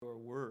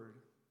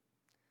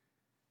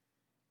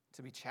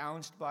to be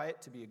challenged by it,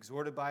 to be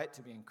exhorted by it,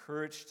 to be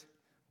encouraged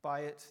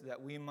by it,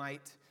 that we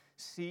might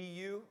see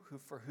you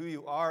for who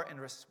you are and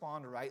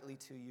respond rightly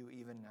to you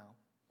even now.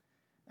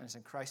 And it's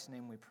in Christ's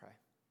name we pray.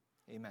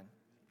 Amen.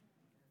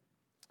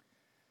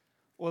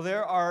 Well,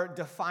 there are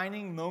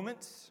defining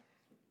moments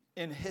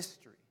in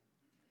history.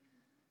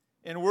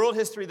 In world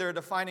history, there are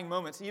defining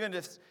moments. Even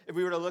if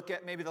we were to look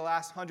at maybe the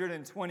last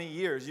 120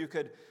 years, you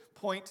could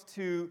point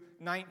to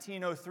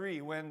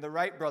 1903 when the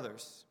Wright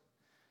brothers,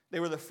 they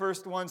were the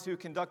first ones who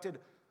conducted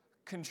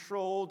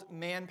controlled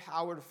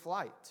man-powered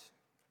flight.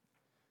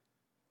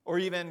 Or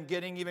even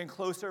getting even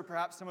closer,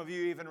 perhaps some of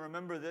you even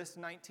remember this,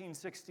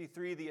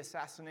 1963, the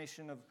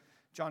assassination of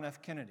John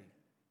F. Kennedy.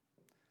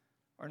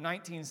 Or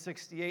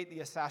 1968, the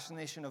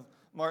assassination of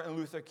Martin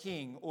Luther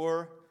King.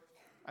 Or,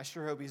 I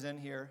sure hope he's in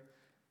here,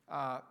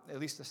 at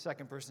least the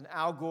second person,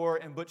 Al Gore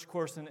and Butch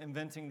Corson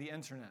inventing the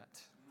internet.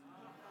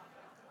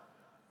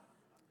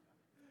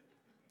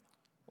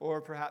 Or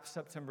perhaps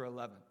September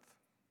 11th.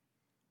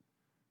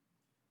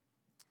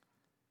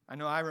 I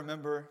know I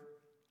remember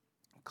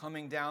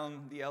coming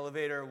down the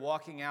elevator,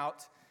 walking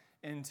out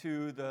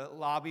into the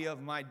lobby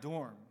of my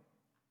dorm.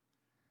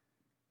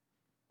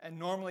 And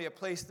normally a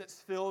place that's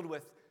filled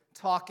with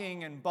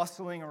talking and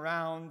bustling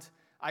around,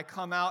 I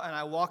come out and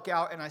I walk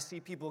out and I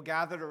see people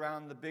gathered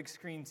around the big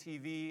screen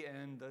TV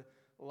in the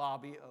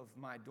lobby of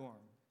my dorm.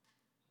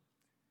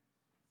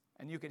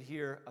 And you could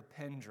hear a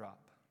pin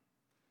drop.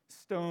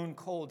 Stone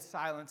cold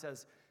silence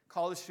as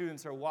college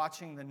students are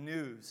watching the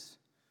news,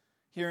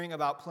 hearing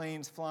about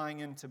planes flying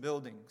into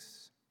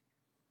buildings.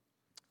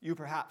 You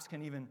perhaps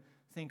can even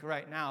think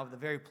right now of the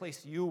very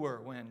place you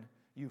were when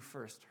you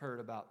first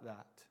heard about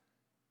that.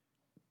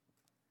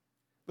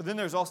 But then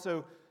there's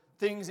also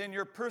things in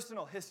your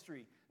personal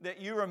history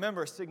that you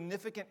remember,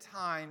 significant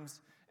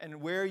times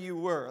and where you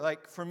were.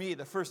 Like for me,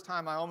 the first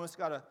time I almost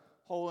got a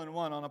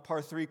hole-in-one on a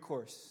par 3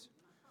 course.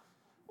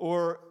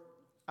 Or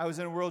I was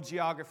in world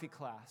geography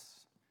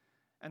class,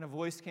 and a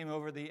voice came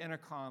over the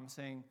intercom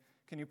saying,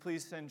 "Can you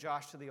please send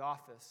Josh to the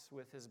office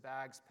with his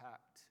bags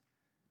packed?"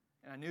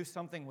 And I knew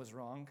something was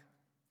wrong.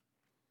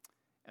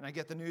 And I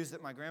get the news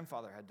that my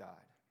grandfather had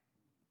died.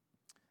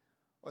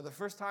 Or the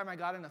first time I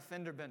got in a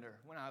fender bender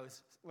when I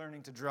was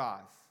learning to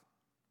drive.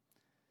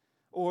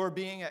 Or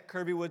being at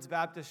Kirby Woods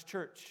Baptist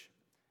Church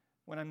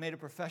when I made a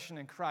profession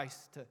in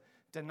Christ to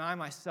deny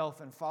myself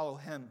and follow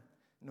him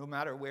no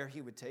matter where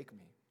he would take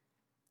me.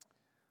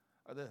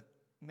 Or the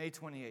May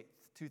 28th,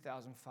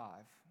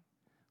 2005,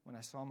 when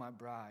I saw my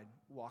bride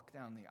walk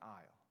down the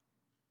aisle.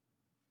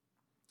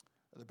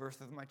 Or the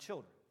birth of my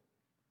children.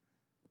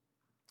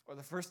 Or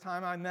the first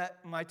time I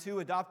met my 2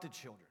 adopted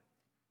children.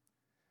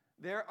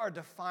 There are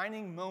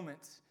defining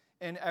moments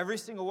in every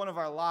single one of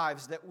our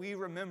lives that we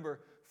remember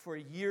for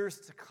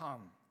years to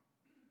come.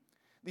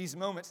 These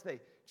moments,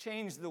 they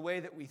change the way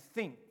that we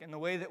think and the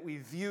way that we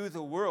view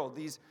the world.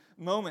 These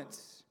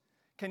moments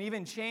can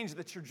even change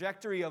the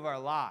trajectory of our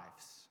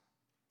lives,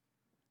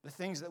 the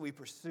things that we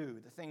pursue,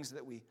 the things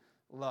that we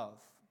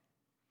love.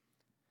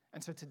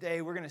 And so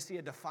today we're going to see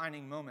a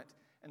defining moment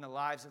in the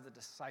lives of the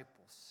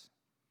disciples.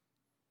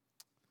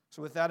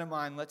 So with that in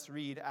mind, let's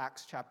read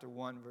Acts chapter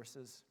 1,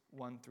 verses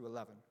 1 through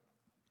 11.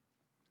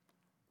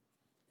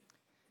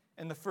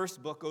 In the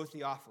first book, O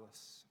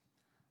Theophilus,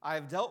 I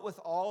have dealt with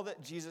all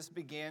that Jesus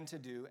began to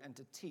do and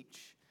to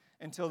teach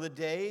until the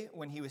day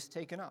when he was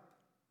taken up.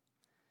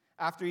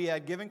 After he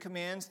had given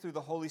commands through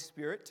the Holy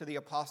Spirit to the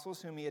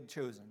apostles whom he had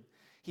chosen,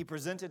 he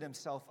presented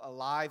himself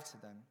alive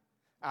to them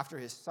after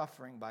his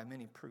suffering by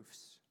many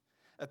proofs,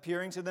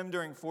 appearing to them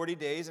during 40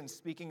 days and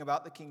speaking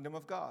about the kingdom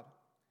of God.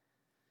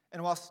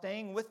 And while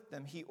staying with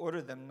them, he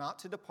ordered them not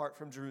to depart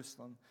from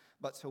Jerusalem,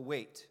 but to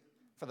wait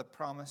for the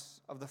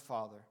promise of the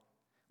Father,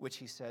 which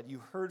he said, "You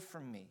heard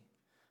from me.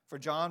 For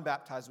John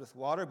baptized with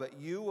water, but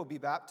you will be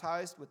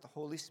baptized with the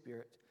Holy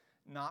Spirit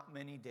not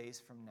many days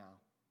from now."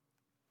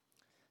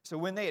 So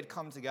when they had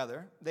come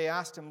together, they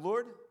asked him,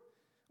 "Lord,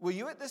 will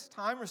you at this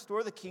time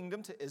restore the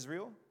kingdom to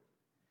Israel?"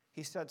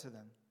 He said to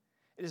them,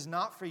 "It is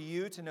not for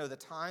you to know the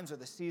times or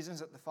the seasons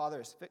that the Father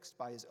has fixed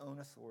by his own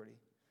authority.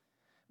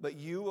 But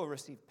you will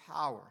receive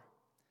power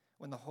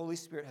when the Holy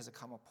Spirit has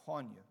come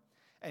upon you.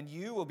 And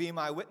you will be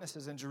my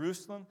witnesses in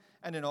Jerusalem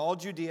and in all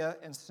Judea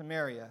and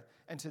Samaria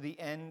and to the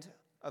end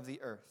of the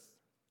earth."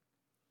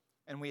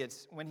 And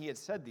when he had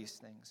said these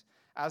things,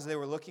 as they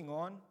were looking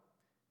on,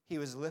 he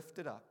was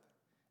lifted up,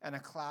 and a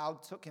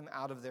cloud took him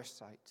out of their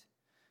sight.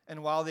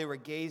 And while they were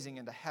gazing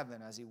into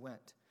heaven as he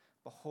went,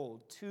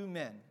 behold, 2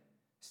 men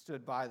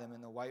stood by them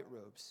in the white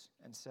robes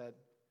and said,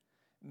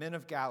 "Men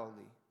of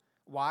Galilee,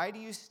 why do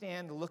you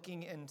stand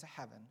looking into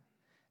heaven?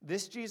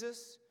 This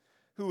Jesus,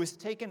 who was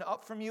taken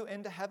up from you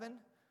into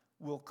heaven,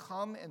 will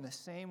come in the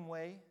same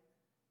way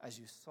as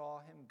you saw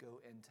him go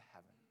into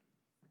heaven."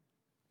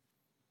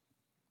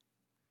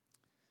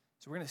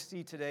 So we're going to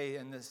see today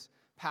in this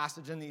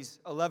passage, in these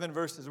 11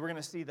 verses, we're going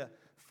to see the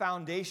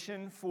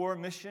foundation for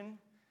mission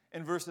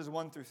in verses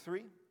 1 through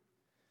 3.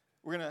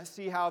 We're going to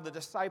see how the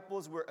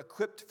disciples were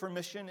equipped for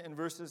mission in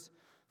verses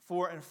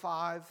 4 and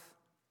 5.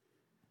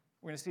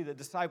 We're going to see the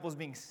disciples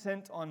being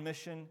sent on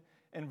mission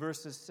in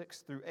verses 6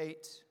 through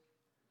 8.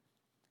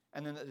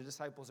 And then that the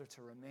disciples are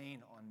to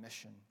remain on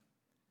mission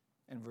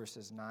in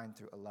verses 9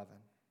 through 11.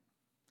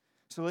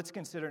 So let's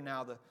consider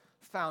now the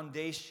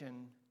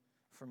foundation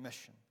for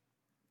mission.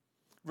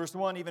 Verse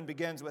 1 even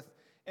begins with,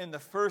 in the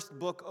first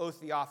book, O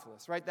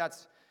Theophilus, right?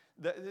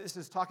 This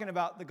is talking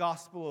about the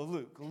Gospel of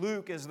Luke.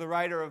 Luke is the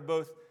writer of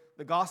both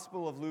the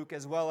Gospel of Luke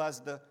as well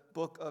as the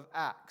book of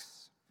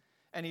Acts.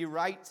 And he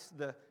writes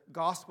the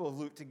Gospel of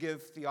Luke to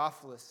give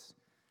Theophilus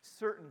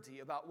certainty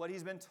about what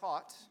he's been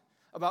taught,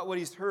 about what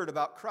he's heard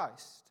about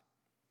Christ.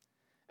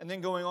 And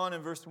then going on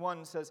in verse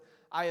 1 says,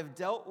 I have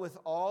dealt with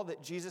all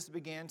that Jesus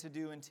began to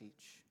do and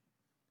teach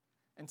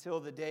until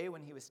the day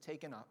when he was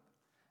taken up,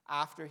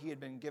 after he had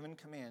been given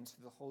commands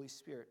through the Holy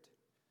Spirit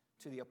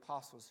to the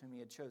apostles whom he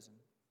had chosen.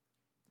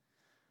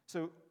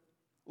 So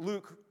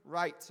Luke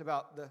writes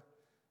about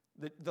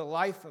the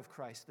life of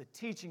Christ, the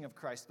teaching of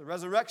Christ, the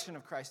resurrection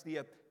of Christ, the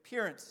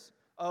appearance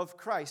of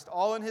Christ,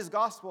 all in his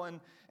gospel. And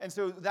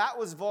so that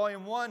was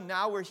volume 1.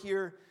 Now we're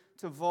here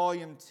to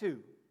volume 2,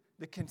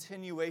 the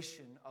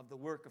continuation of the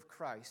work of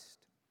Christ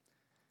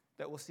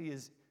that we'll see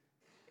is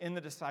in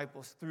the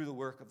disciples through the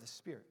work of the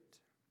Spirit.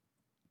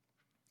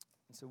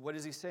 And so what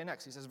does he say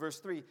next? He says, verse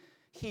 3,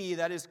 he,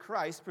 that is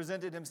Christ,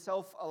 presented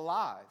himself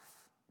alive.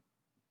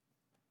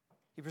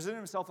 He presented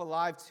himself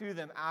alive to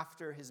them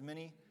after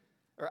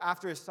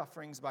his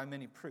sufferings by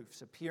many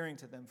proofs, appearing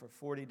to them for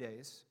 40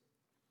 days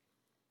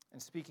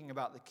and speaking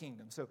about the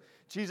kingdom. So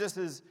Jesus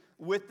is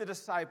with the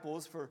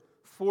disciples for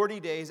 40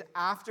 days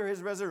after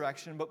his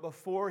resurrection, but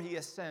before he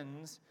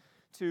ascends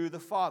to the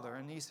Father.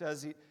 And he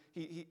says,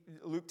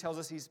 Luke tells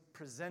us he's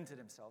presented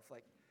himself.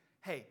 Like,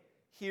 hey,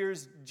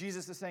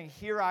 Jesus is saying,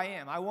 here I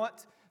am. I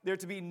want there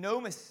to be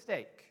no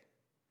mistake.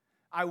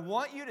 I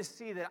want you to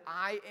see that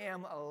I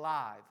am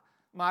alive.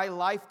 My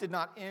life did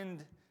not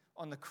end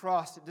on the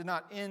cross. It did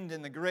not end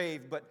in the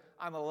grave, but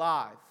I'm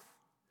alive.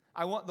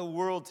 I want the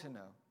world to know.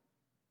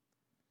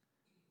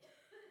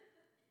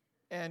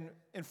 And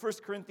in 1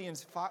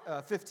 Corinthians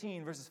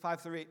 15, verses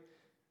 5 through 8,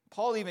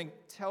 Paul even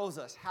tells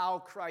us how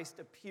Christ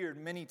appeared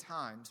many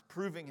times,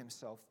 proving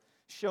himself,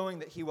 showing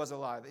that he was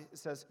alive. It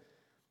says,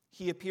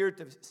 he appeared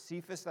to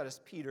Cephas, that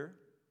is Peter,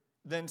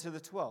 then to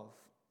the 12.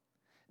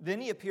 Then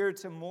he appeared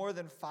to more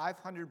than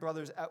 500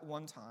 brothers at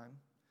one time,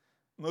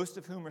 most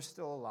of whom are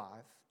still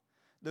alive,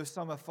 though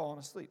some have fallen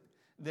asleep.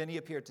 Then he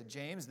appeared to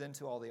James, then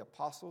to all the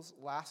apostles.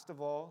 Last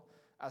of all,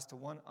 as to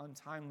one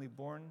untimely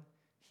born,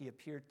 he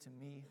appeared to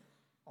me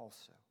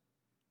also.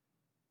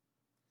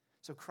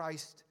 So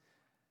Christ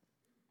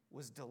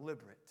was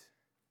deliberate.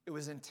 It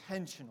was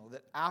intentional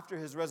that after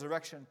his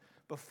resurrection,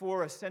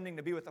 before ascending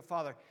to be with the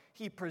Father,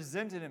 he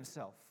presented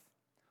himself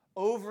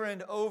over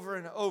and over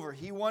and over.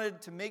 He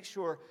wanted to make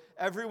sure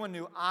everyone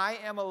knew, I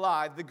am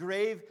alive. The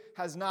grave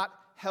has not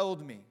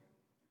held me.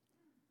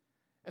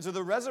 And so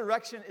the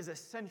resurrection is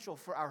essential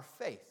for our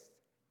faith.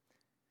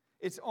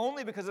 It's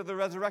only because of the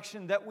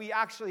resurrection that we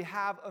actually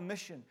have a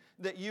mission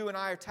that you and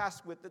I are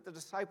tasked with, that the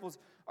disciples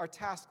are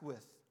tasked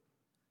with.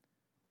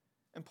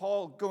 And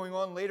Paul, going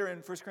on later in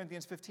 1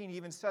 Corinthians 15,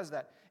 even says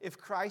that if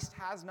Christ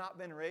has not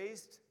been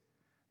raised,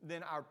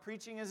 then our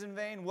preaching is in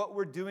vain. What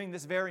we're doing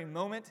this very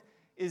moment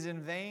is in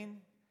vain,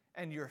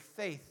 and your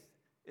faith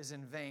is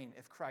in vain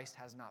if Christ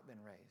has not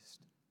been raised.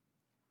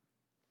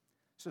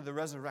 So the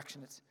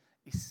resurrection, it's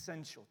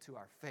essential to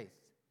our faith.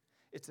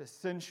 It's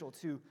essential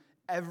to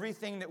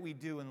everything that we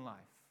do in life,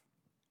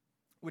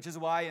 which is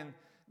why in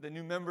the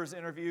new members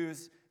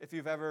interviews, if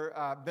you've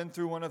ever been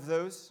through one of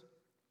those,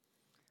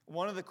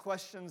 one of the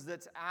questions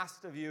that's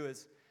asked of you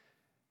is,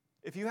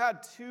 if you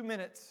had 2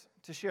 minutes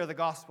to share the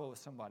gospel with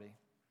somebody,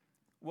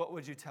 what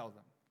would you tell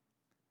them?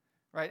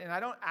 Right? And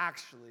I don't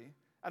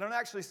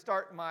actually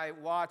start my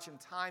watch and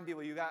time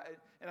people and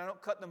I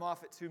don't cut them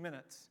off at 2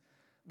 minutes.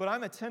 But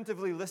I'm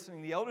attentively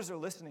listening. The elders are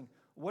listening.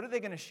 What are they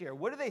going to share?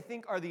 What do they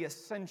think are the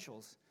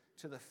essentials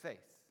to the faith?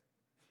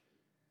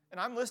 And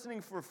I'm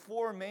listening for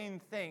 4 main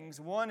things.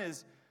 One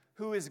is,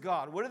 who is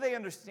God? What do they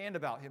understand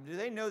about him? Do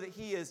they know that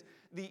he is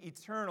the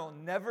eternal,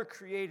 never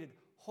created,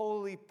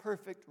 holy,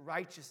 perfect,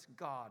 righteous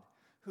God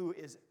who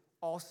is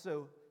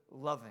also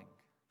loving?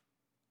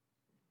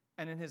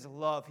 And in his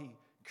love, he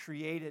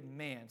created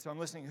man. So I'm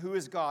listening, who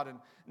is God? And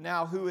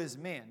now, who is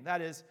man?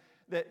 That is,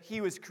 that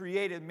he was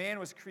created, man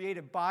was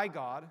created by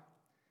God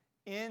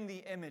in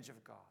the image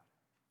of God.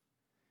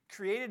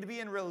 Created to be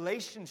in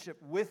relationship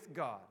with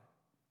God.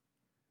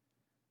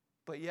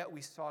 But yet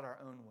we sought our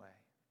own way.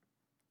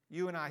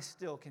 You and I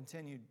still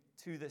continue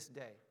to this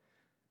day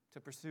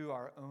to pursue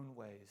our own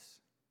ways.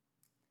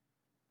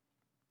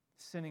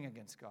 Sinning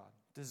against God,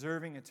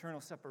 deserving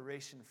eternal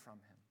separation from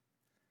him.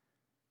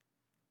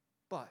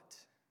 But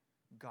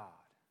God,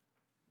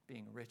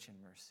 being rich in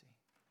mercy,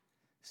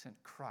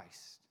 sent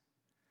Christ,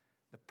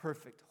 the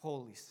perfect,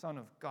 holy Son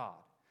of God,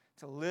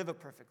 to live a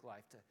perfect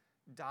life, to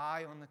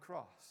die on the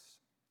cross.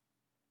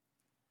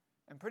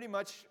 And pretty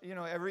much,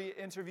 every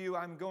interview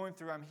I'm going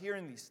through, I'm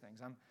hearing these things.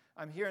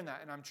 I'm hearing that,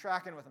 and I'm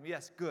tracking with them.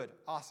 Yes, good,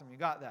 awesome, you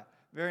got that.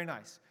 Very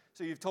nice.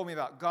 So you've told me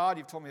about God,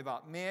 you've told me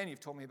about man, you've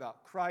told me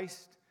about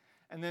Christ.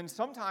 And then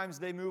sometimes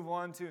they move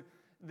on to,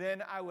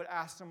 then I would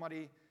ask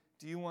somebody,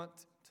 do you want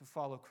to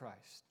follow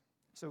Christ?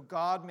 So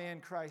God, man,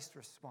 Christ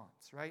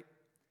response, right?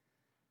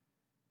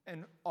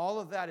 And all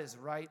of that is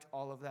right,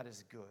 all of that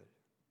is good.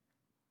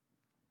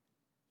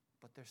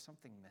 But there's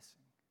something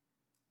missing.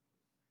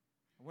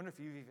 I wonder if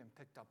you've even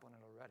picked up on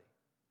it already.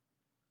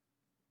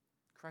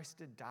 Christ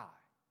did die.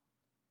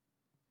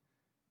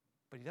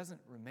 But he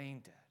doesn't remain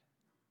dead.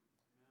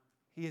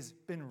 He has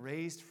been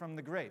raised from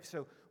the grave.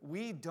 So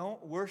we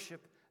don't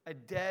worship a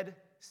dead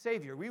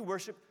Savior. We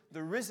worship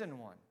the risen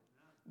one,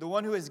 the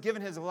one who has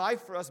given his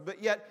life for us,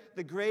 but yet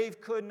the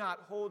grave could not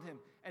hold him.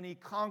 And he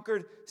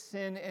conquered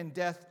sin and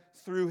death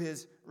through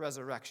his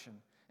resurrection.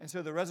 And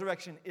so the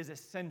resurrection is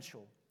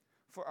essential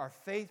for our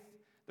faith.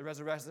 The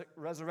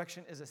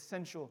resurrection is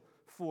essential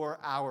for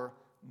our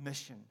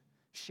mission,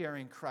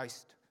 sharing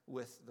Christ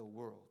with the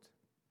world.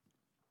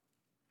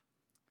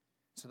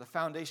 So the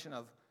foundation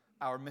of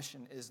our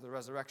mission is the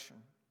resurrection.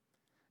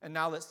 And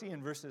now let's see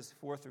in verses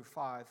 4 through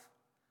 5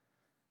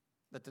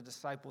 that the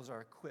disciples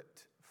are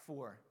equipped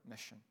for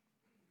mission.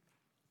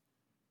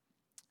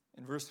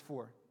 In verse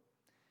 4,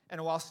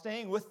 and while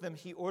staying with them,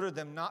 he ordered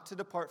them not to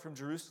depart from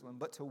Jerusalem,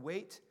 but to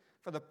wait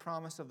for the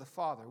promise of the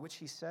Father, which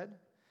he said,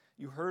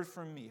 you heard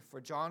from me,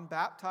 for John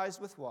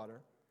baptized with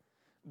water,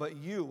 but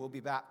you will be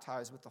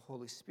baptized with the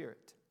Holy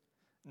Spirit,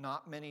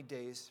 not many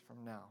days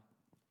from now.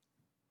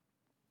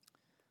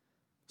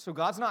 So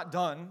God's not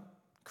done.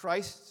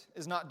 Christ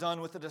is not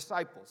done with the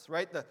disciples,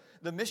 right?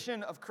 The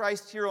mission of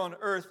Christ here on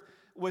earth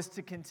was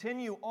to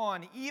continue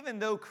on even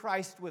though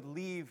Christ would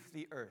leave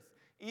the earth.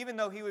 Even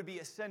though he would be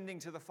ascending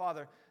to the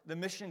Father, the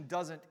mission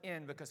doesn't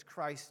end because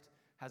Christ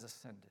has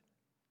ascended.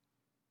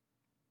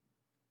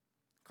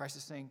 Christ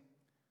is saying,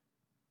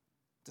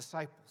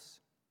 disciples,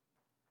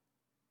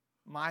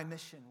 my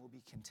mission will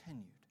be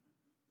continued.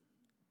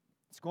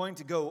 It's going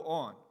to go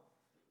on.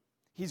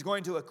 He's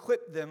going to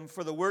equip them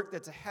for the work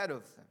that's ahead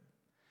of them.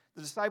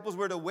 The disciples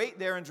were to wait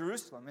there in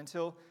Jerusalem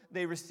until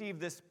they received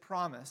this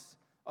promise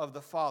of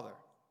the Father.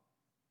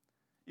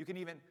 You can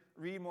even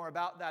read more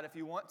about that if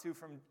you want to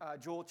from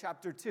Joel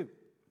chapter 2,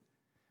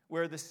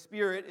 where the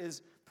Spirit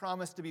is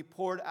promised to be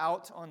poured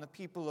out on the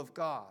people of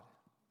God.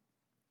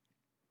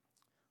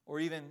 Or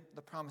even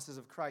the promises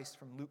of Christ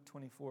from Luke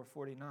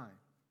 24:49.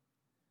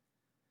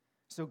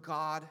 So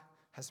God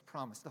has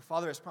promised, the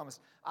Father has promised,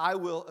 I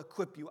will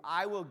equip you,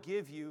 I will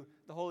give you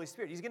the Holy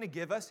Spirit. He's going to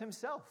give us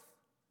himself.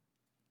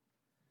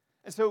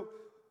 And so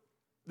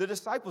the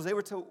disciples, they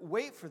were to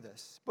wait for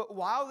this. But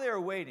while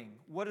they're waiting,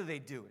 what are they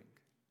doing?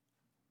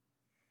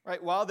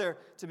 Right? While they're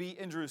to be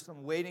in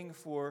Jerusalem waiting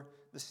for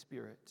the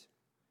Spirit,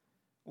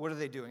 what are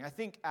they doing? I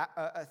think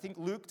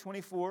Luke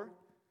 24,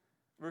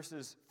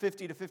 verses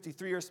 50 to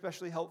 53 are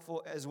especially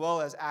helpful, as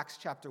well as Acts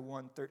chapter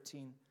 1,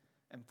 13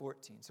 and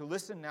 14. So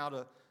listen now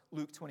to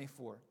Luke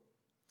 24.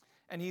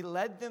 And he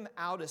led them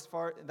out as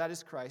far, that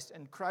is Christ,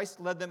 and Christ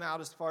led them out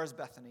as far as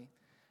Bethany,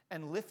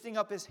 and lifting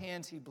up his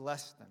hands, he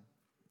blessed them.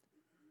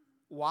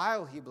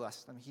 While he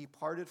blessed them, he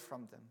parted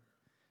from them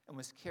and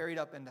was carried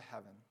up into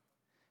heaven.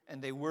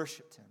 And they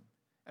worshiped him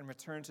and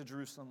returned to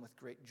Jerusalem with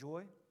great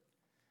joy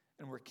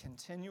and were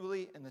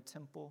continually in the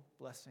temple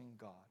blessing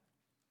God.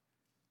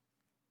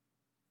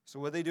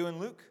 So what do they do in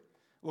Luke?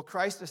 Well,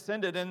 Christ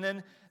ascended, and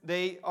then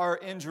they are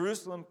in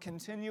Jerusalem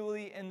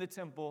continually in the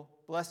temple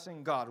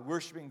blessing God,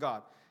 worshiping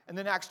God. And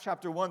then Acts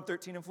chapter 1,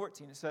 13 and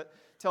 14, it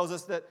tells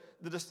us that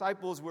the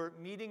disciples were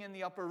meeting in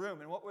the upper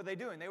room. And what were they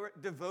doing? They were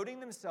devoting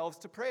themselves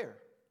to prayer.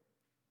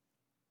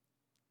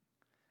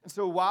 And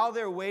so while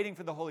they're waiting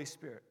for the Holy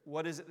Spirit,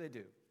 what is it they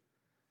do?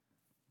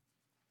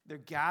 They're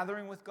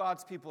gathering with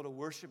God's people to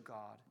worship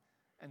God,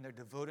 and they're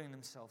devoting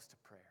themselves to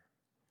prayer.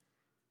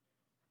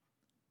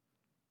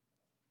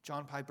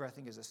 John Piper, I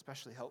think, is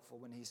especially helpful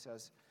when he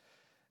says,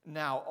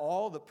 now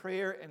all the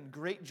prayer and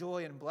great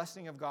joy and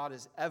blessing of God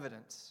is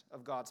evidence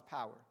of God's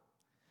power.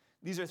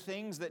 These are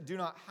things that do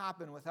not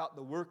happen without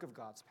the work of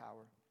God's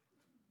power.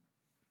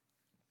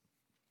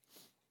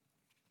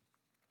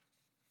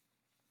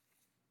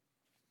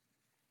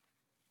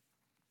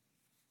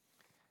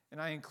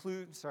 And I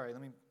include,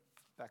 let me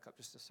back up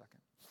just a second.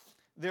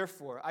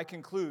 Therefore, I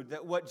conclude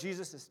that what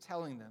Jesus is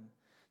telling them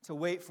to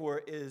wait for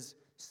is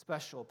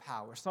special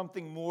power,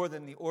 something more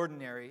than the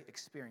ordinary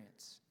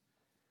experience.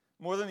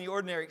 More than the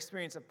ordinary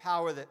experience of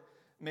power that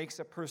makes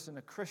a person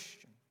a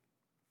Christian.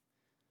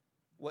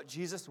 What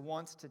Jesus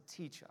wants to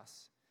teach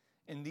us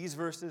in these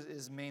verses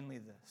is mainly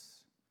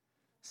this.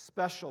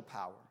 Special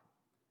power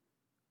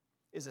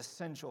is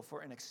essential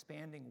for an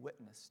expanding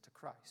witness to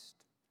Christ.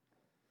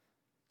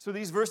 So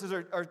these verses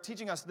are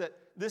teaching us that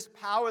this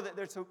power that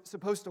they're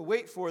supposed to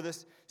wait for,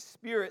 this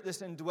Spirit,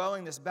 this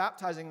indwelling, this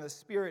baptizing of the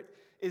Spirit,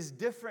 is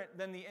different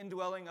than the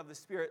indwelling of the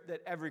Spirit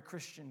that every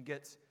Christian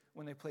gets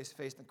when they place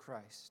faith in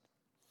Christ.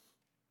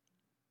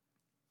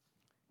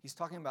 He's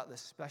talking about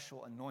this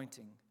special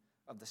anointing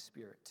of the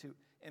Spirit to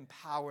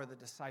empower the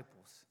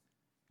disciples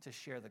to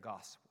share the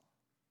gospel.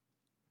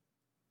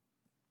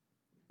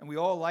 And we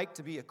all like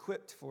to be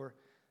equipped for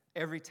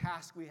every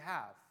task we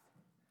have.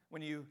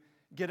 when you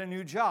get a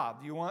new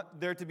job. You want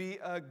there to be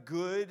a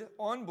good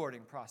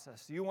onboarding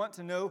process. You want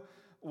to know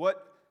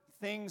what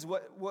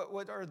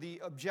are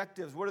the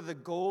objectives, what are the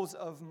goals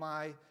of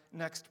my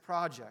next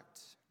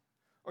project.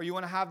 Or you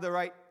want to have the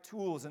right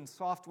tools and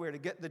software to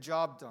get the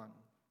job done.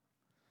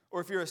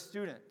 Or if you're a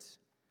student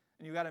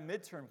and you got a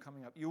midterm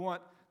coming up, you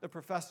want the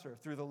professor,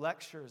 through the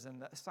lectures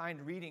and the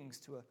assigned readings,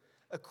 to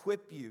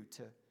equip you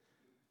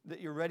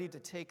that you're ready to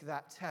take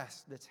that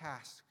test, the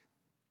task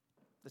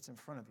that's in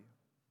front of you.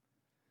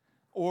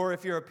 Or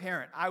if you're a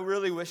parent, I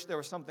really wish there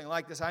was something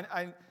like this.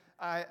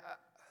 I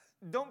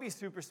don't be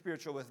super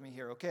spiritual with me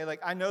here, okay?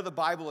 Like, I know the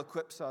Bible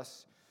equips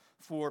us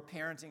for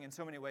parenting in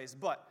so many ways,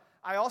 but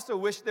I also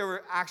wish there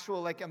were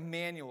actual, like, a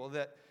manual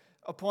that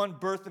upon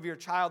birth of your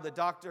child, the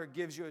doctor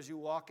gives you as you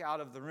walk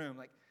out of the room.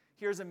 Like,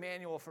 here's a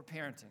manual for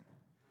parenting.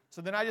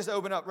 So then I just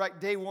open up, right,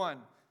 day one,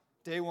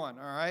 all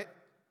right?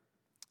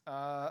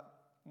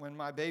 When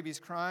my baby's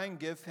crying,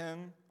 give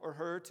him or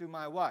her to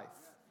my wife.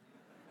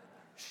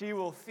 She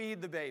will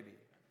feed the baby.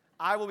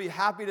 I will be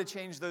happy to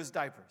change those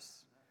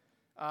diapers.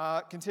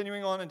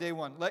 Continuing on in day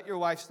one, let your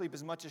wife sleep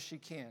as much as she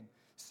can.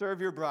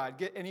 Serve your bride.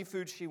 Get any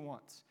food she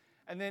wants.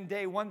 And then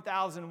day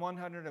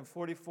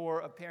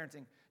 1,144 of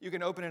parenting, you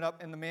can open it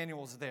up and the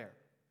manual's there.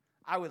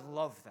 I would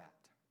love that.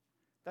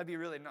 That'd be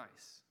really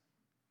nice.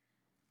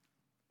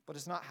 But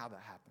it's not how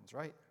that happens,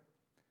 right?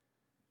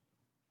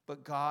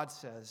 But God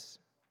says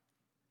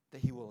that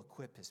he will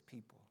equip his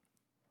people.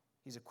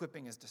 He's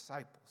equipping his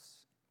disciples.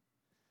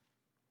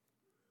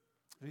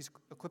 He's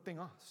equipping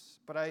us.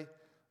 But I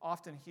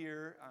often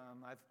hear,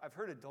 I've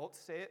heard adults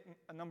say it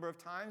a number of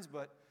times,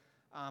 but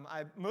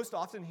I most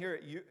often hear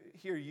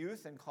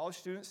youth and college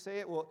students say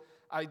it. Well,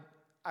 I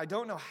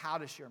don't know how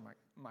to share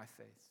my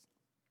faith.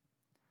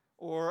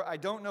 Or I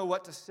don't know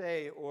what to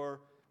say,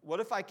 or what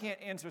if I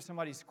can't answer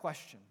somebody's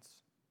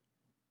questions?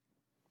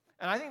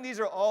 And I think these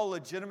are all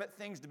legitimate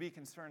things to be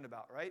concerned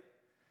about, right?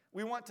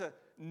 We want to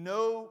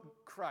know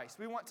Christ.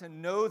 We want to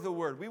know the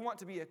Word. We want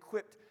to be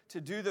equipped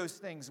to do those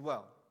things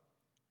well.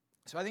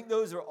 So I think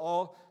those are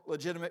all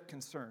legitimate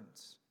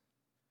concerns.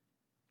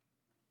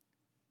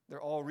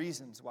 They're all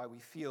reasons why we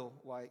feel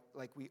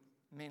like we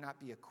may not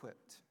be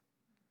equipped.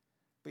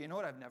 But you know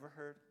what I've never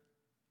heard?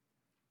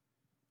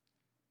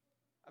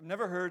 I've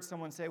never heard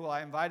someone say, well,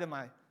 I invited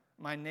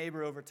my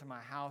neighbor over to my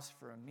house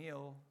for a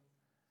meal,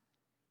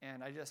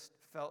 and I just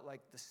felt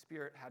like the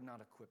Spirit had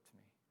not equipped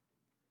me.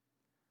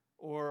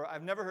 Or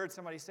I've never heard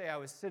somebody say, I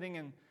was sitting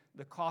in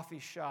the coffee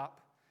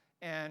shop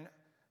and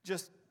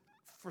just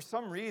for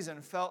some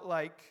reason felt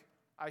like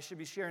I should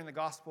be sharing the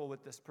gospel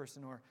with this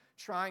person or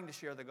trying to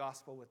share the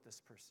gospel with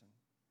this person.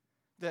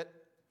 That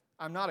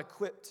I'm not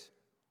equipped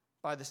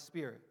by the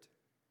Spirit.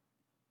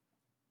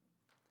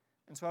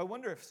 And so I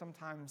wonder if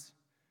sometimes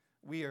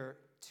we are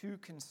too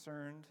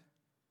concerned,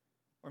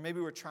 or maybe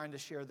we're trying to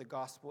share the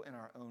gospel in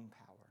our own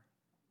power.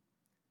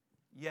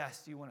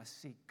 Yes, you want to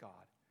seek God.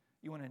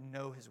 You want to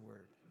know his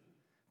word.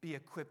 Be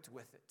equipped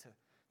with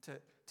it,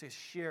 to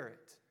share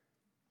it.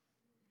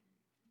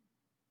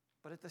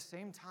 But at the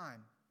same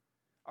time,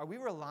 are we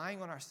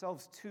relying on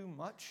ourselves too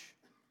much?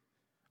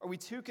 Are we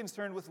too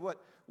concerned with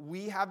what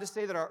we have to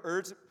say, that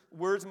our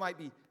words might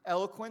be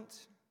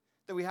eloquent,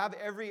 that we have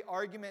every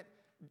argument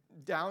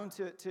down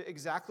to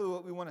exactly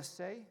what we want to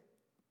say?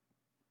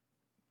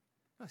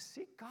 No,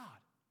 seek God.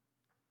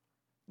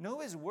 Know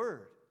his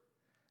word.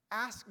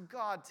 Ask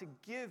God to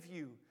give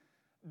you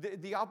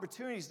the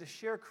opportunities to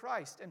share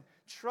Christ, and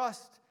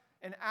trust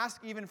and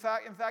ask, in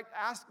fact,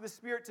 ask the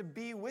Spirit to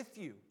be with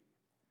you.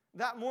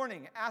 That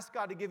morning, ask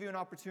God to give you an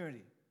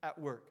opportunity at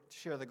work to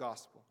share the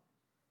gospel.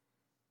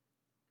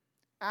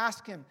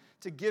 Ask him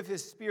to give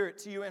his Spirit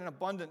to you in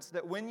abundance,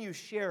 that when you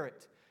share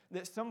it,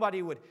 that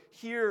somebody would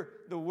hear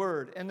the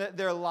word and that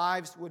their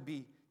lives would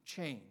be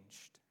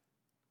changed.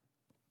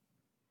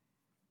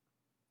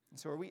 And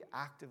so are we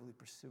actively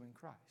pursuing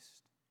Christ?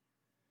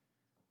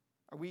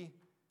 Are we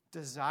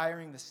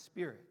desiring the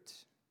Spirit?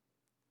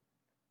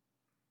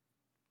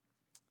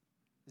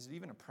 Is it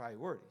even a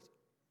priority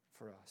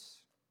for us?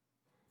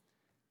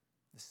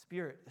 The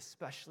Spirit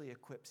especially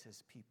equips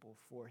his people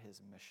for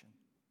his mission.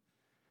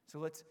 So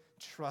let's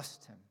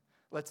trust him.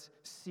 Let's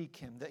seek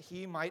him, that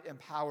he might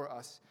empower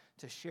us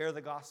to share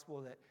the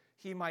gospel, that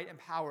he might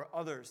empower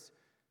others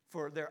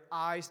for their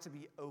eyes to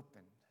be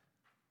opened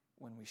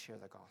when we share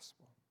the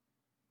gospel.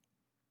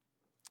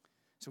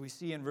 So we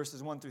see in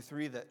verses 1 through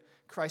 3 that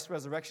Christ's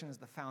resurrection is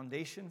the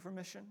foundation for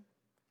mission.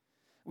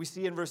 We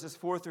see in verses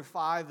 4 through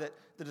 5 that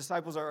the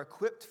disciples are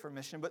equipped for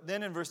mission. But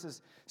then in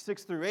verses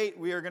 6 through 8,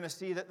 we are going to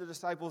see that the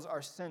disciples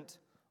are sent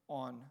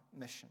on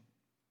mission.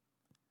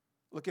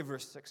 Look at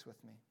verse 6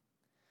 with me.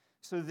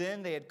 So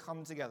then they had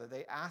come together.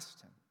 They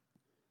asked him,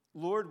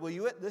 Lord, will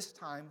you at this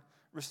time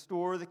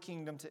restore the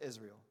kingdom to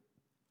Israel?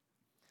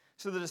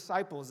 So the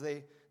disciples,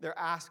 they're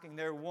asking,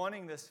 they're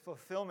wanting this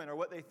fulfillment, or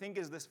what they think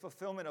is this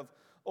fulfillment of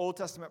Old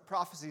Testament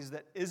prophecies,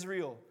 that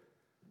Israel,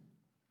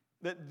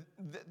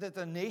 that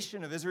the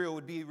nation of Israel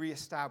would be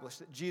reestablished,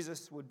 that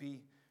Jesus would be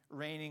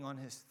reigning on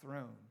his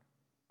throne,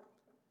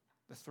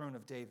 the throne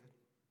of David.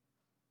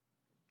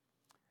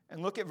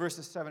 And look at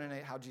verses 7 and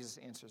 8, how Jesus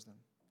answers them.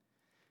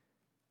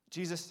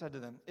 Jesus said to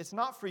them, "It's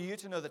not for you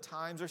to know the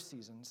times or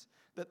seasons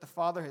that the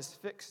Father has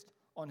fixed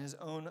on his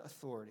own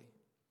authority,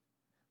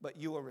 but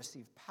you will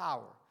receive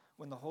power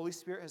when the Holy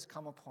Spirit has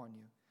come upon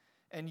you.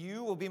 And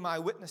you will be my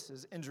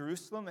witnesses in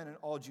Jerusalem and in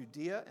all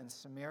Judea and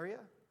Samaria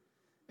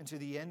and to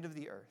the end of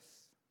the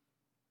earth."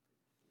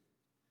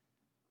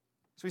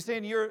 So he's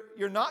saying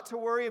you're not to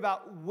worry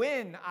about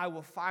when I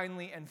will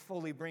finally and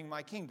fully bring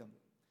my kingdom.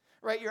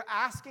 Right? You're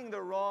asking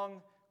the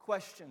wrong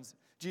questions,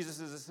 Jesus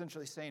is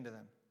essentially saying to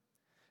them.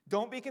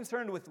 Don't be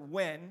concerned with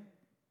when.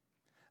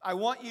 I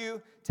want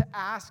you to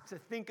ask, to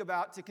think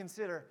about, to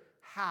consider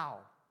how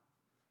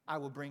I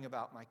will bring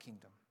about my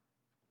kingdom.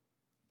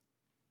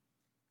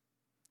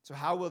 So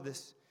how will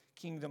this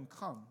kingdom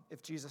come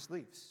if Jesus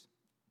leaves?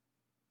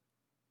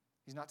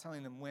 He's not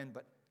telling them when,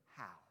 but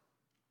how.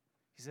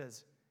 He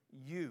says,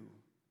 you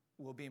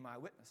will be my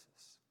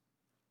witnesses.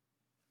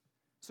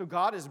 So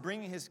God is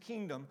bringing his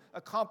kingdom,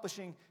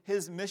 accomplishing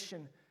his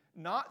mission,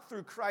 not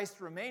through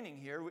Christ remaining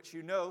here, which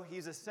you know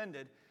he's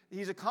ascended.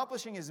 He's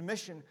accomplishing his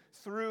mission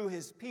through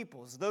his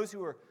peoples, those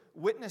who are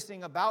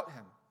witnessing about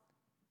him.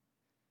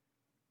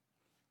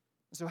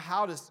 So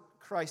how does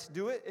Christ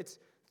do it? It's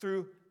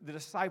through the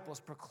disciples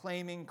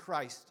proclaiming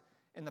Christ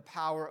in the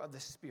power of the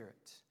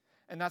Spirit.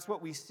 And that's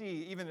what we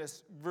see even in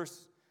this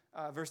verse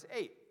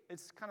 8.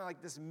 It's kind of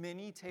like this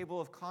mini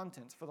table of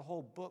contents for the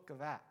whole book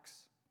of Acts.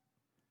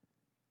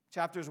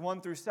 Chapters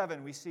 1 through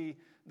 7, we see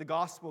the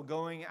gospel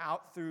going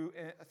out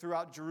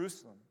throughout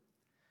Jerusalem.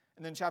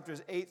 And then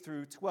chapters 8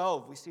 through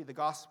 12, we see the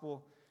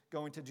gospel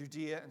going to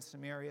Judea and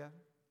Samaria.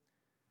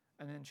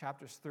 And then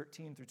chapters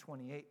 13 through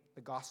 28,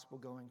 the gospel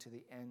going to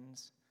the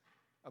ends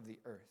of the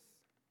earth.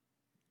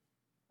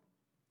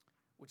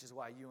 Which is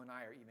why you and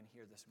I are even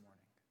here this morning.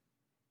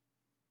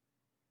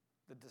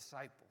 The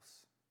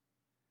disciples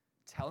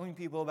telling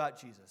people about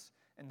Jesus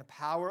and the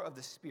power of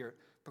the Spirit,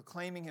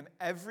 proclaiming him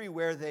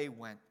everywhere they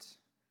went.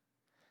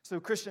 So,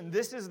 Christian,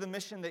 this is the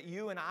mission that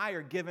you and I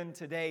are given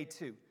today,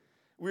 too.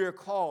 We are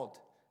called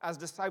as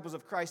disciples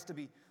of Christ to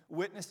be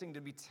witnessing,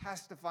 to be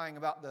testifying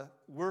about the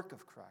work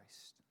of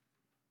Christ.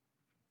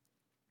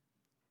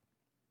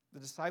 The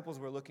disciples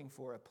were looking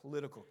for a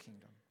political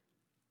kingdom.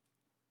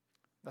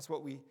 That's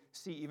what we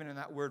see even in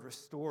that word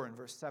restore in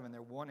verse 7.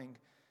 They're wanting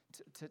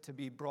to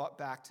be brought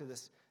back to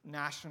this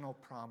national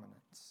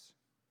prominence.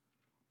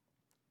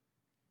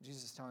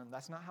 Jesus is telling them,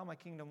 that's not how my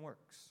kingdom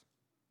works.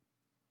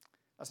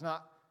 That's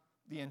not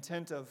the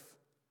intent of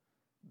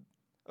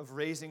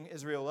raising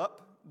Israel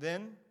up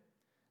then.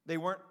 They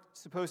weren't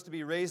supposed to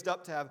be raised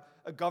up to have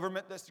a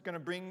government that's going to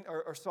bring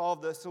or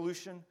solve the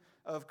solution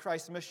of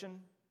Christ's mission.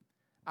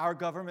 Our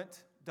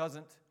government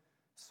doesn't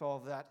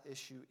solve that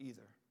issue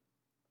either.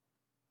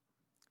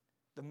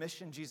 The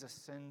mission Jesus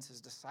sends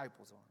his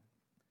disciples on,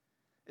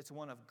 it's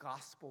one of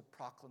gospel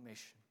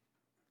proclamation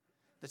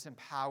that's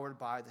empowered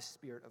by the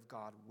Spirit of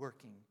God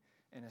working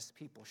in his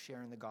people,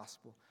 sharing the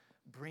gospel,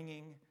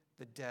 bringing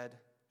the dead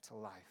to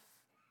life.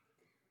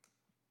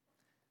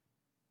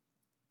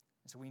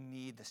 And so we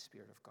need the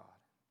Spirit of God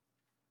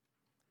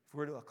if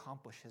we're to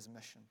accomplish his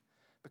mission.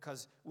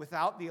 Because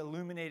without the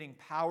illuminating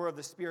power of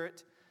the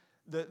Spirit,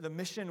 the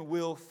mission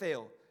will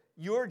fail.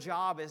 Your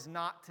job is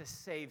not to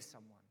save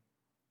someone.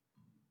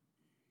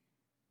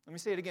 Let me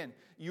say it again.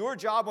 Your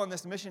job on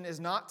this mission is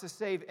not to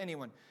save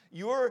anyone.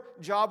 Your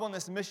job on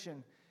this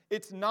mission,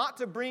 it's not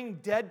to bring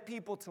dead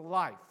people to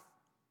life.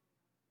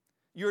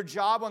 Your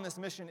job on this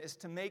mission is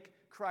to make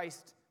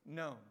Christ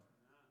known.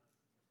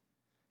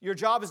 Your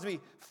job is to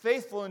be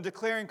faithful in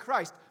declaring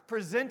Christ,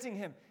 presenting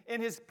him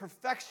in his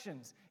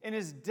perfections, in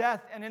his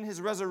death, and in his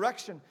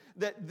resurrection,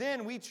 that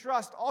then we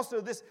trust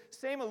also this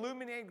same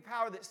illuminating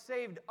power that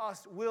saved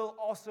us will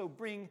also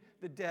bring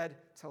the dead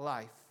to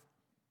life.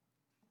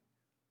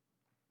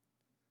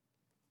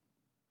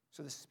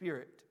 So the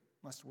Spirit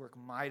must work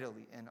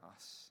mightily in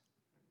us.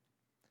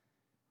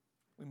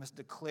 We must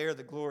declare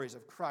the glories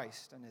of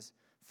Christ and his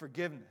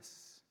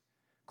forgiveness,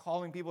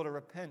 calling people to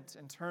repent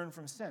and turn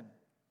from sin.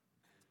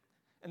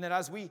 And that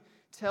as we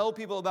tell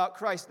people about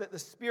Christ, that the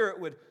Spirit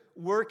would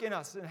work in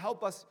us and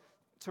help us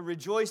to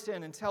rejoice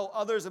in and tell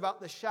others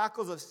about the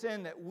shackles of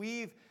sin that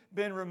we've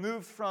been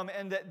removed from,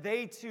 and that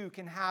they too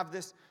can have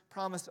this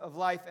promise of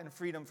life and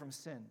freedom from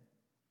sin.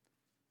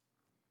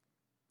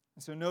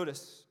 And so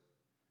notice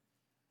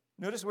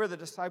where the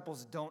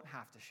disciples don't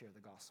have to share the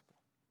gospel.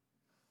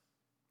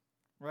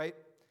 Right?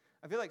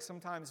 I feel like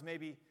sometimes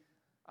maybe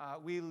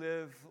we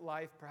live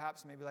life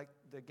perhaps maybe like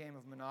the game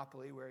of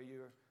Monopoly, where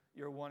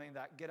you're wanting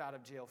that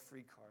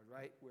get-out-of-jail-free card,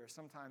 right? Where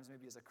sometimes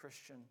maybe as a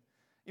Christian,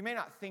 you may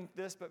not think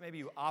this, but maybe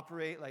you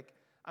operate like,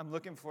 I'm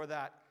looking for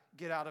that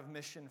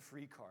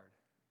get-out-of-mission-free card.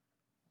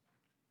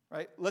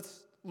 Right?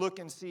 Let's look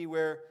and see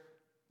where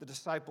the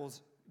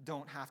disciples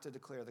don't have to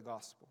declare the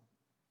gospel.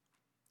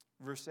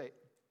 Verse 8.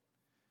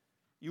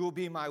 You will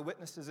be my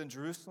witnesses in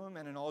Jerusalem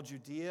and in all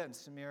Judea and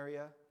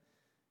Samaria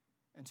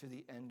and to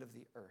the end of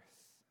the earth.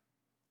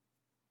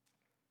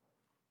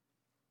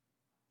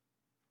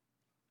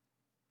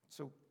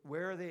 So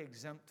where are they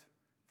exempt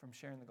from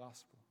sharing the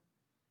gospel?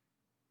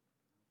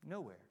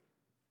 Nowhere.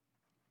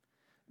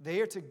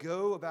 They are to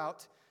go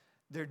about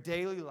their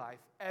daily life,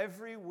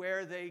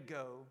 everywhere they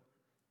go,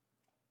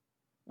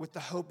 with the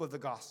hope of the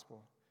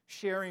gospel,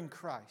 sharing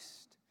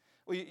Christ.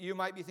 Well, you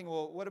might be thinking,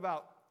 well, what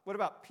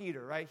about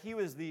Peter, right? He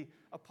was the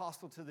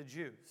apostle to the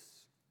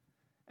Jews.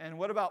 And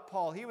what about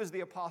Paul? He was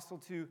the apostle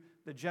to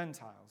the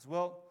Gentiles.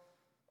 Well,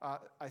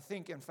 I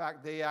think, in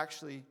fact, they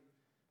actually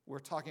were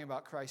talking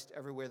about Christ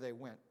everywhere they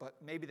went, but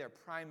maybe their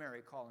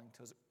primary calling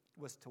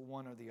was to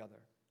one or the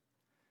other.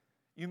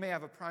 You may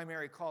have a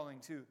primary calling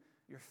to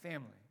your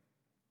family,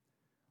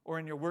 or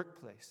in your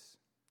workplace,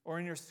 or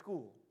in your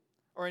school,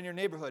 or in your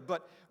neighborhood,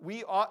 but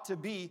we ought to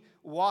be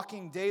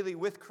walking daily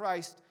with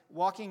Christ,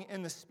 walking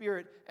in the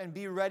Spirit, and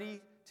be ready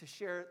to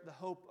share the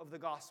hope of the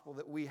gospel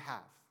that we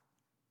have.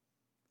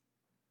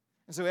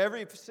 And so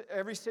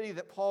every city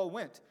that Paul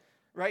went,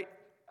 right,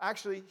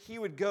 actually, he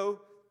would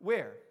go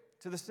where?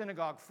 To the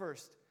synagogue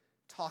first,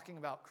 talking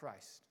about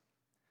Christ.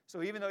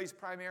 So even though he's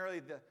primarily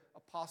the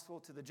apostle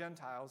to the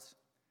Gentiles,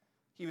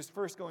 he was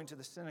first going to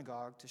the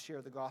synagogue to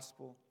share the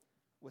gospel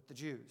with the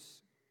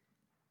Jews.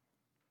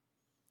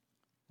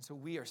 And so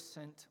we are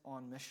sent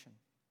on mission.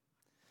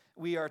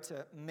 We are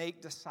to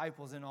make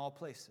disciples in all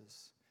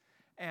places.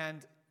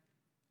 And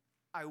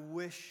I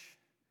wish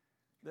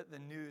that the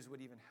news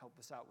would even help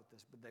us out with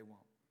this, but they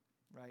won't,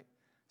 right?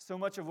 So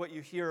much of what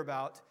you hear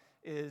about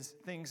is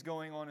things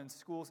going on in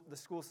schools, the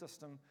school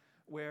system,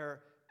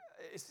 where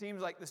it seems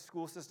like the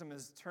school system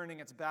is turning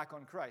its back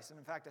on Christ. And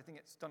in fact, I think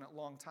it's done it a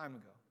long time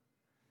ago.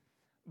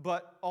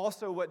 But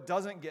also what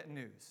doesn't get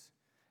news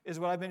is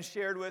what I've been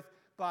shared with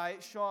by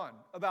Sean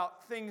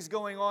about things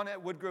going on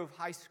at Woodgrove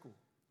High School,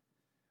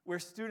 where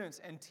students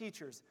and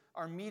teachers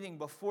are meeting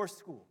before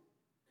school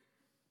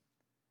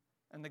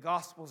and the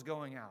gospel's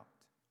going out.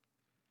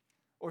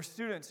 Or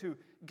students who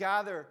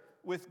gather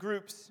with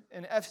groups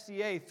in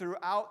FCA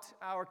throughout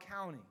our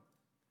county.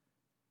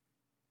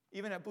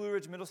 Even at Blue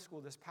Ridge Middle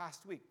School this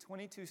past week,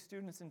 22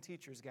 students and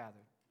teachers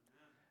gathered.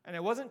 And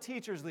it wasn't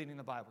teachers leading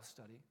the Bible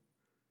study.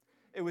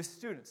 It was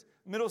students,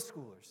 middle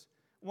schoolers,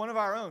 one of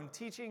our own,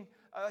 teaching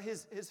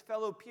his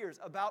fellow peers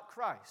about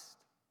Christ.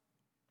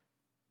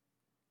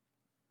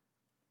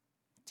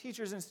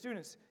 Teachers and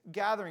students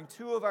gathering,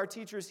 2 of our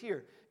teachers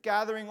here,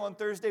 gathering on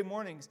Thursday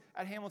mornings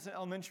at Hamilton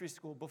Elementary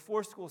School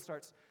before school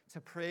starts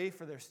to pray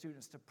for their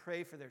students, to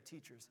pray for their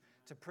teachers,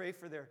 to pray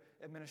for their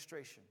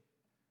administration.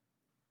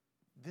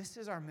 This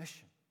is our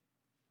mission.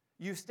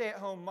 You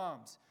stay-at-home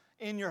moms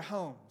in your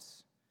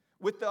homes,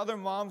 with the other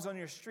moms on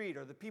your street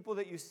or the people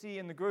that you see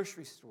in the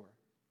grocery store.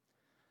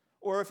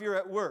 Or if you're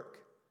at work,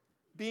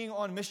 being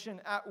on mission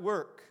at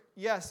work.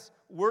 Yes,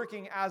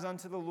 working as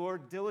unto the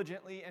Lord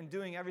diligently and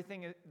doing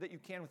everything that you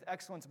can with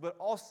excellence, but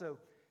also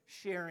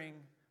sharing,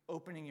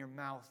 opening your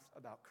mouth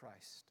about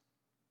Christ.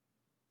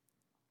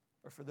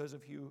 Or for those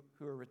of you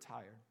who are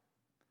retired,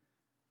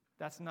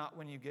 that's not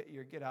when you get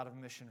your get out of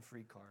mission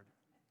free card.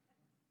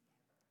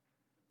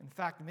 In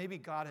fact, maybe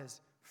God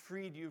has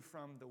freed you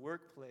from the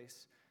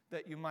workplace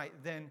that you might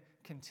then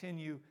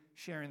continue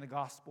sharing the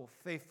gospel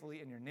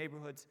faithfully in your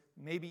neighborhoods,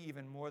 maybe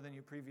even more than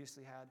you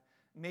previously had,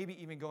 maybe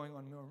even going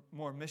on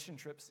more mission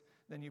trips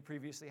than you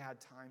previously had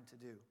time to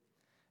do.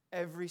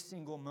 Every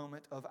single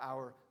moment of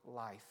our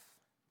life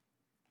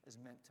is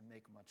meant to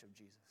make much of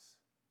Jesus.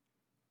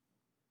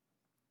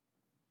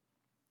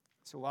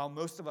 So while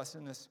most of us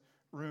in this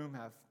room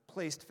have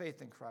placed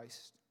faith in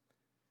Christ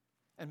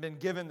and been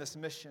given this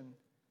mission,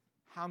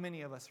 how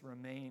many of us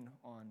remain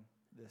on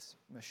this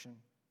mission?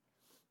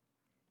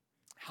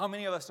 How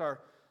many of us are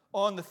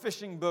on the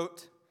fishing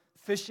boat,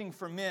 fishing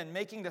for men,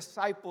 making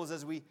disciples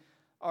as we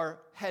are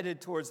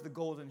headed towards the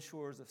golden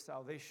shores of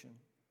salvation?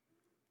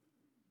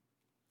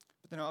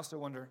 But then I also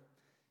wonder,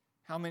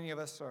 how many of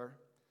us are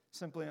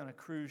simply on a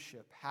cruise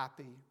ship,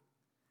 happy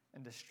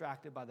and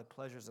distracted by the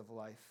pleasures of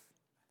life,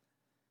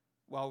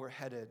 while we're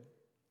headed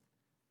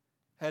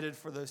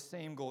for those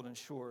same golden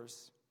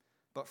shores,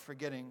 but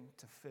forgetting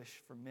to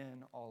fish for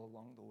men all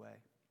along the way?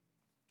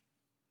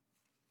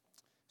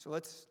 So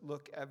let's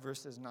look at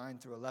verses 9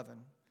 through 11,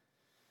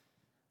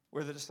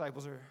 where the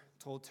disciples are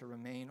told to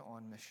remain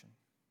on mission.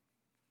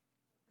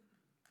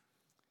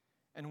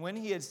 And when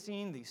he had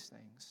seen these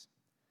things,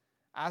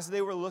 as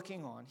they were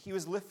looking on, he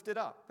was lifted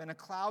up, and a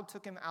cloud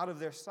took him out of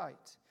their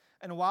sight.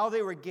 And while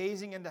they were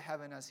gazing into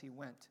heaven as he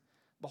went,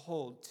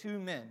 behold, 2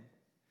 men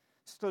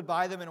stood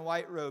by them in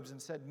white robes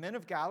and said, "Men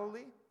of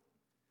Galilee,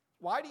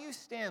 why do you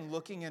stand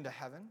looking into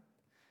heaven?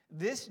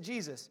 This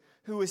Jesus,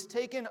 who was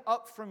taken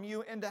up from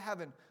you into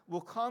heaven,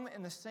 will come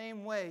in the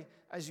same way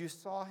as you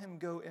saw him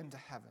go into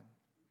heaven."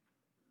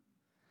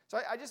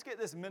 So I just get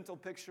this mental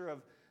picture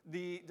of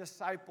the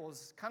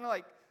disciples, kind of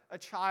like a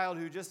child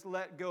who just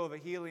let go of a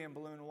helium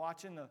balloon,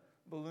 watching the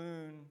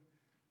balloon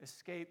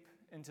escape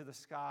into the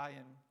sky,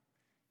 and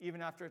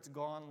even after it's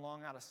gone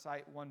long out of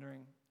sight,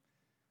 wondering,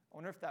 I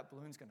wonder if that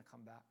balloon's going to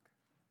come back.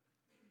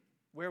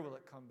 Where will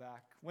it come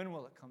back? When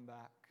will it come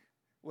back?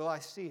 Will I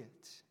see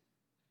it?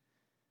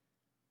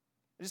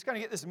 I just kind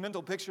of get this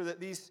mental picture that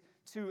these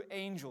 2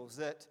 angels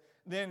that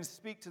then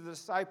speak to the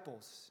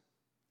disciples,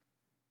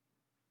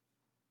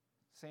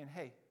 saying,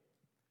 hey,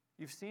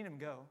 You've seen him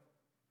go.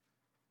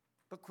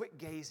 But quit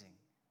gazing.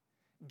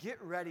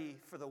 Get ready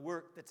for the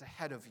work that's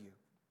ahead of you.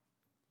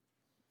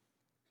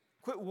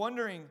 Quit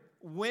wondering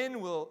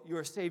when will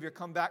your Savior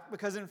come back,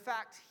 because in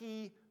fact,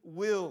 he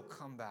will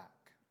come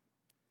back.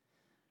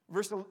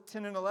 Verse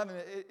 10 and 11,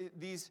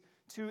 these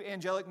two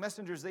angelic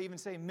messengers, they even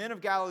say, "Men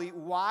of Galilee,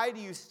 why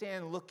do you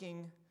stand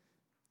looking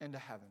into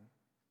heaven?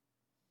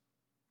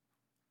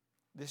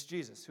 This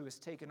Jesus, who is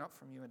taken up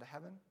from you into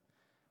heaven,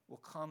 will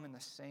come in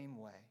the same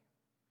way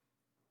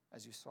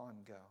as you saw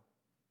him go."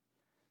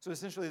 So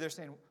essentially they're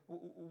saying,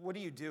 what are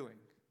you doing?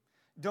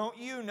 Don't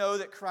you know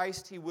that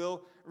Christ, he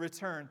will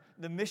return?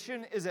 The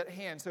mission is at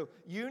hand. So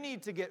you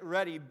need to get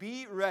ready.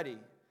 Be ready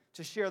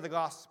to share the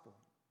gospel.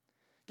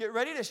 Get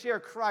ready to share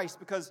Christ,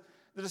 because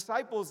the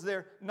disciples,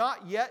 they're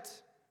not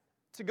yet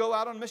to go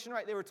out on mission,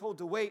 right? They were told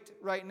to wait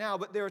right now,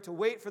 but they were to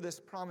wait for this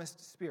promised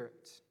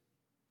Spirit.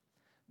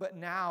 But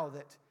now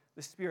that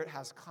the Spirit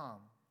has come,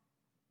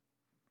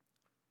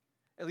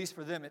 at least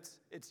for them,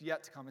 it's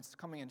yet to come. It's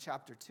coming in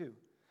chapter 2.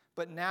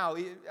 But now,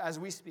 as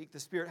we speak, the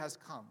Spirit has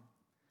come.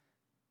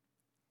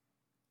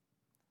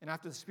 And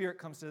after the Spirit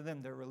comes to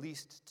them, they're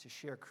released to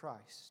share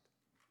Christ.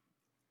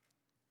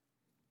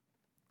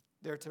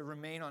 They're to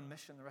remain on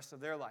mission the rest of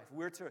their life.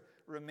 We're to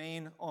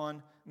remain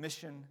on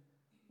mission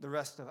the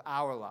rest of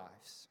our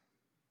lives.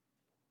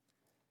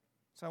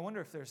 So I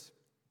wonder if there's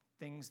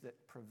things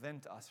that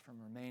prevent us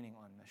from remaining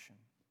on mission.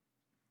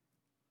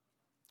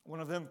 One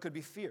of them could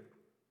be fear.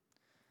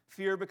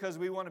 Fear because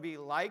we want to be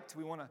liked,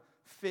 we want to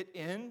fit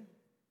in.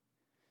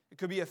 It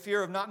could be a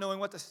fear of not knowing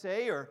what to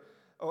say,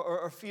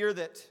 or fear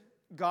that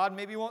God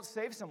maybe won't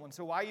save someone,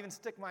 so why even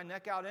stick my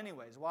neck out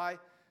anyways?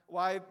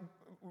 Why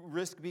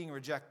risk being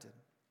rejected?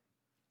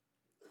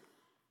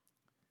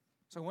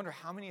 So I wonder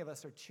how many of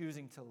us are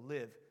choosing to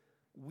live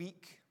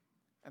weak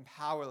and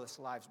powerless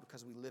lives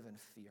because we live in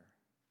fear.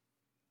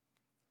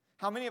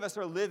 How many of us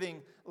are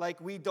living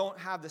like we don't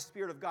have the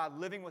Spirit of God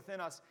living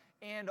within us,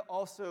 and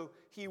also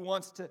he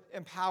wants to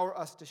empower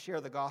us to share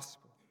the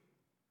gospel?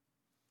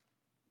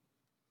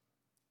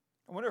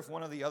 I wonder if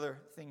one of the other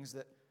things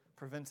that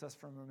prevents us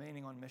from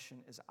remaining on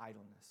mission is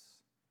idleness.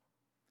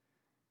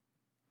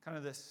 Kind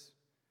of this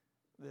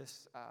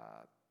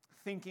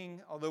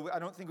thinking, although I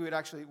don't think we would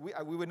actually,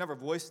 we would never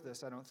voice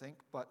this, I don't think,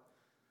 but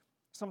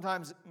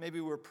sometimes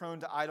maybe we're prone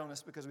to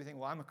idleness because we think,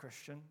 well, I'm a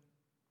Christian.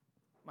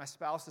 My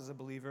spouse is a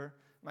believer.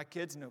 My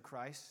kids know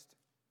Christ.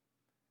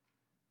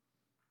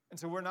 And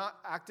so we're not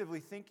actively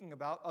thinking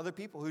about other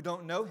people who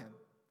don't know him.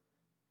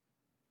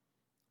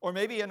 Or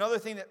maybe another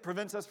thing that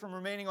prevents us from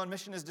remaining on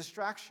mission is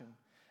distraction.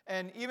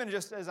 And even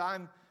just as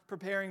I'm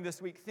preparing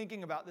this week,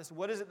 thinking about this,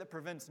 what is it that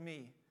prevents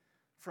me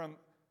from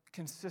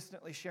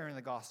consistently sharing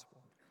the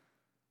gospel?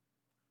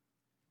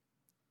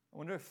 I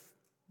wonder if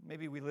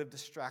maybe we live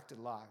distracted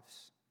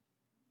lives,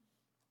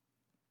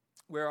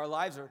 where our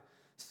lives are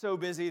so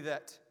busy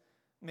that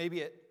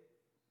maybe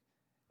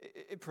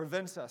it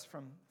prevents us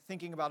from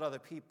thinking about other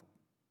people.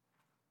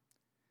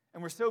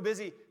 And we're so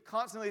busy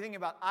constantly thinking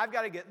about, I've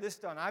got to get this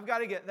done, I've got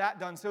to get that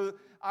done. So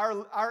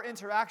our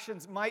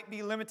interactions might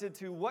be limited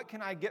to, what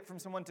can I get from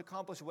someone to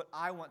accomplish what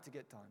I want to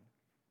get done?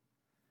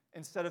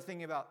 Instead of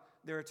thinking about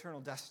their eternal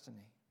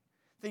destiny,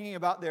 thinking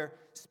about their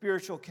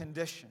spiritual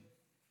condition.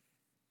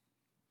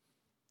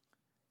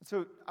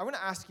 So I want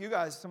to ask you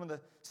guys some of the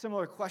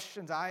similar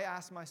questions I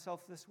asked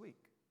myself this week.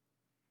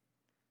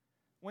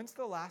 When's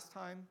the last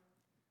time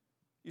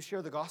you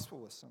shared the gospel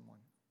with someone?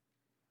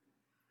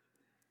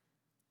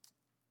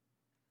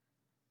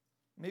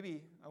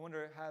 Maybe, I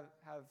wonder,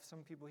 have some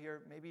people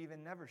here maybe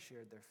even never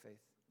shared their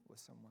faith with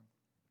someone?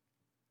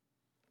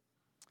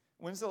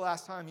 When's the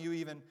last time you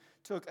even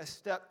took a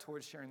step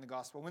towards sharing the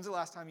gospel? When's the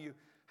last time you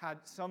had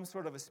some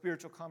sort of a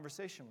spiritual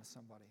conversation with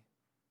somebody?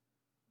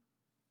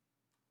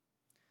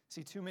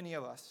 See, too many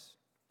of us,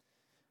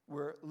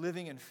 we're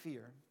living in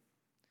fear.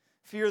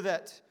 Fear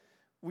that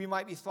we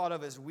might be thought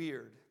of as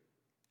weird,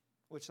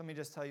 which, let me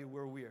just tell you,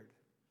 we're weird,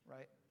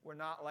 right? We're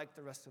not like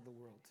the rest of the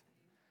world.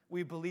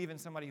 We believe in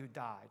somebody who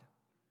died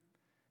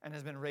and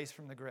has been raised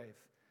from the grave.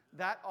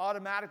 That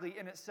automatically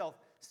in itself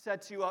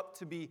sets you up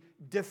to be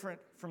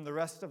different from the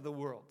rest of the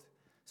world.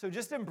 So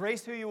just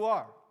embrace who you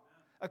are,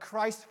 a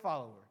Christ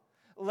follower.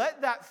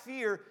 Let that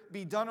fear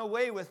be done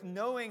away with,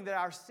 knowing that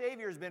our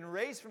Savior has been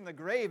raised from the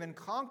grave and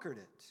conquered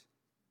it.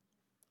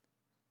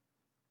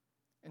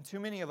 And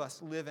too many of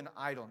us live in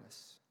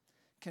idleness,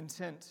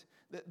 content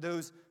that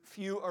those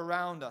few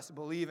around us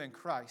believe in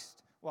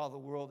Christ while the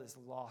world is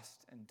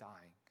lost and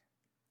dying.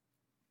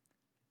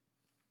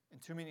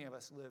 And too many of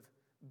us live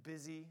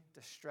busy,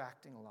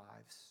 distracting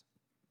lives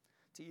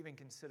to even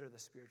consider the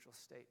spiritual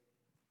state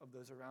of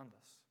those around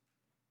us.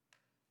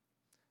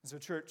 And so,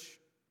 church,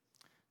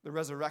 the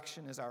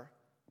resurrection is our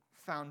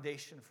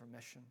foundation for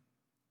mission.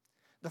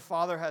 The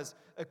Father has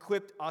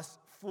equipped us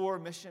for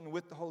mission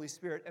with the Holy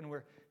Spirit, and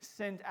we're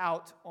sent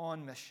out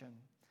on mission.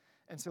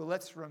 And so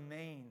let's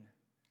remain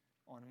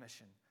on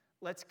mission.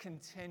 Let's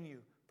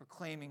continue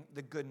proclaiming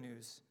the good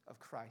news of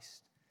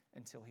Christ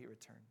until he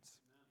returns.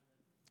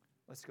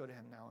 Let's go to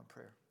him now in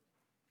prayer.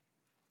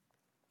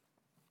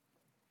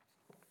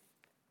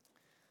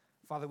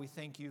 Father, we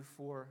thank you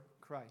for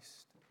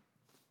Christ.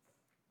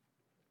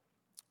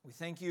 We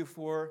thank you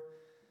for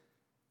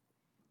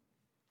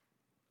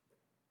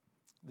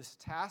this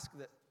task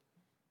that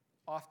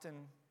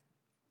often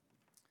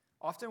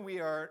we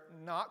are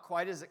not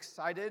quite as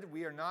excited.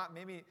 We are not,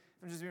 maybe, if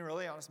I'm just being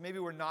really honest, maybe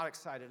we're not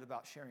excited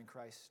about sharing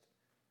Christ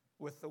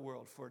with the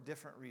world for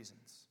different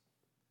reasons.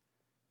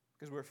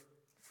 Because we're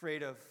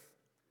afraid of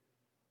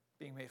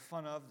being made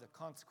fun of, the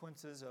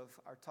consequences of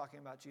our talking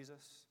about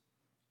Jesus.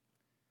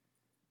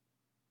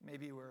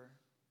 Maybe we're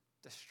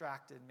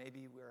distracted.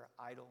 Maybe we're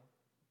idle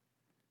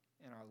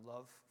in our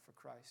love for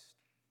Christ.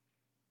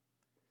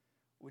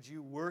 Would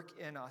you work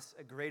in us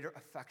a greater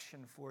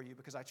affection for you?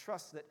 Because I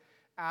trust that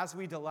as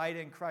we delight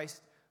in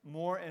Christ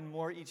more and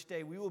more each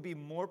day, we will be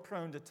more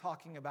prone to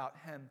talking about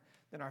him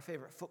than our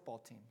favorite football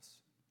teams.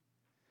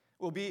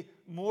 We'll be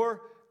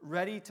more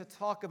ready to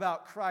talk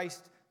about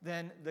Christ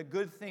than the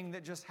good thing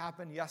that just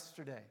happened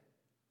yesterday.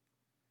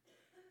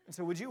 And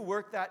so would you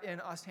work that in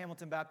us,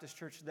 Hamilton Baptist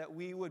Church, that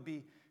we would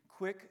be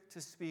quick to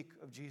speak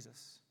of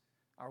Jesus,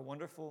 our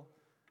wonderful,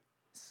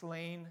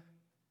 slain,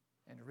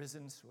 and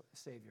risen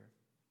Savior.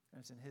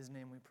 And it's in his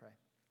name we pray.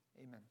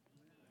 Amen.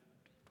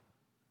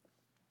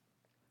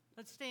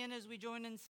 Let's stand as we join in